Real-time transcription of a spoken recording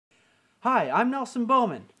Hi, I'm Nelson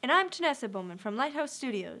Bowman. And I'm Tanessa Bowman from Lighthouse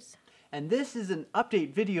Studios. And this is an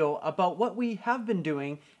update video about what we have been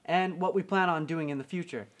doing and what we plan on doing in the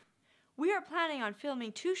future. We are planning on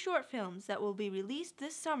filming 2 short films that will be released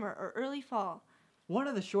this summer or early fall. One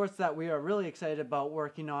of the shorts that we are really excited about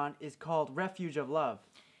working on is called Refuge of Love.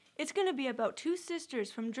 It's going to be about 2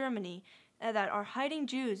 sisters from Germany that are hiding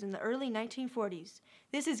Jews in the early 1940s.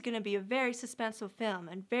 This is going to be a very suspenseful film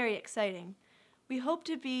and very exciting. We hope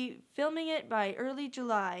to be filming it by early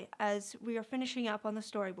July as we are finishing up on the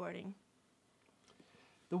storyboarding.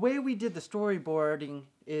 The way we did the storyboarding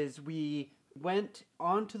is we went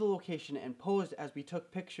onto the location and posed as we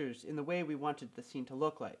took pictures in the way we wanted the scene to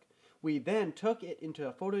look like. We then took it into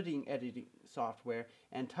a photo editing software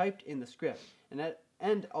and typed in the script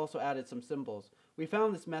and also added some symbols. We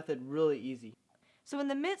found this method really easy. So in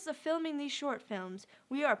the midst of filming these short films,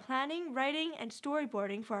 we are planning, writing, and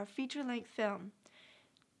storyboarding for our feature-length film.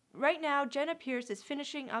 Right now, Jenna Pierce is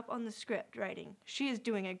finishing up on the script writing. She is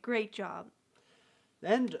doing a great job.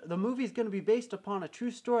 And the movie is going to be based upon a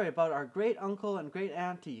true story about our great uncle and great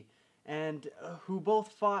auntie, and who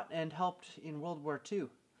both fought and helped in World War II.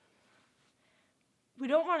 We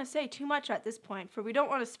don't want to say too much at this point, for we don't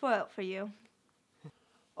want to spoil it for you.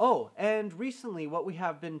 Oh, and recently what we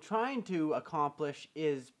have been trying to accomplish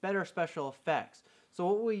is better special effects. So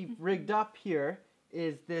what we've rigged up here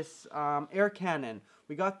is this air cannon.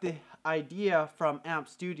 We got the idea from Amp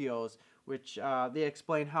Studios, which they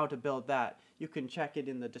explain how to build that. You can check it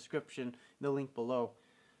in the description, the link below.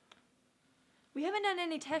 We haven't done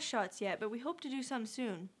any test shots yet, but we hope to do some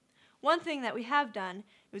soon. One thing that we have done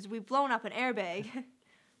is we've blown up an airbag.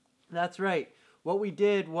 That's right. What we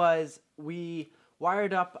did was we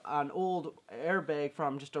wired up an old airbag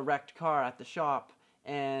from just a wrecked car at the shop,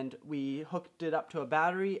 and we hooked it up to a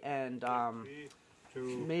battery and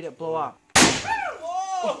made it blow up.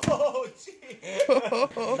 Whoa!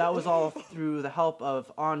 That was all through the help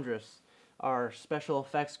of Andres, our special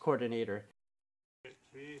effects coordinator.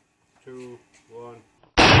 3, 2, 1.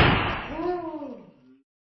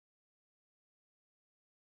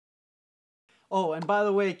 Oh, and by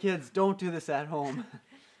the way, kids, don't do this at home.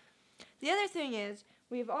 The other thing is,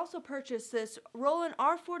 we have also purchased this Roland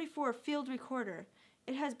R44 field recorder.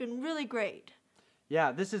 It has been really great.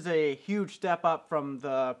 Yeah, this is a huge step up from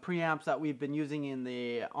the preamps that we've been using in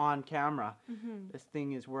the on-camera. This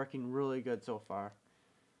thing is working really good so far.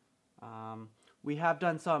 We have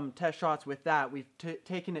done some test shots with that. We've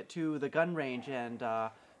taken it to the gun range and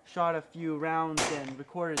shot a few rounds and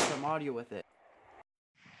recorded some audio with it.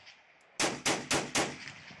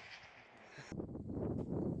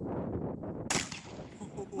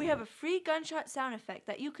 We have a free gunshot sound effect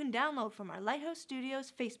that you can download from our Lighthouse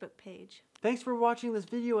Studios Facebook page. Thanks for watching this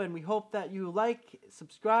video, and we hope that you like,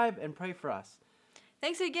 subscribe, and pray for us.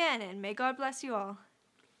 Thanks again, and may God bless you all.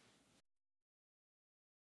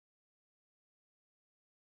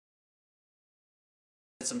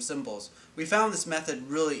 Some symbols. We found this method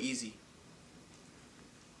really easy.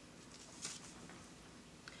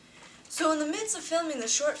 So in the midst of filming the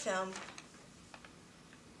short film,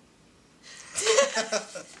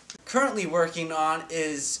 Currently working on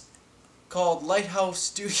is called Lighthouse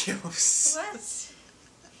Studios. what?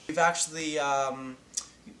 We've actually,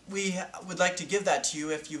 we would like to give that to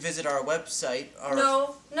you if you visit our website, our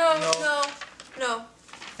No.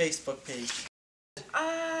 Facebook page.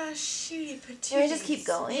 Shooty patooties. Can we just keep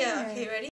going? Yeah, okay, ready?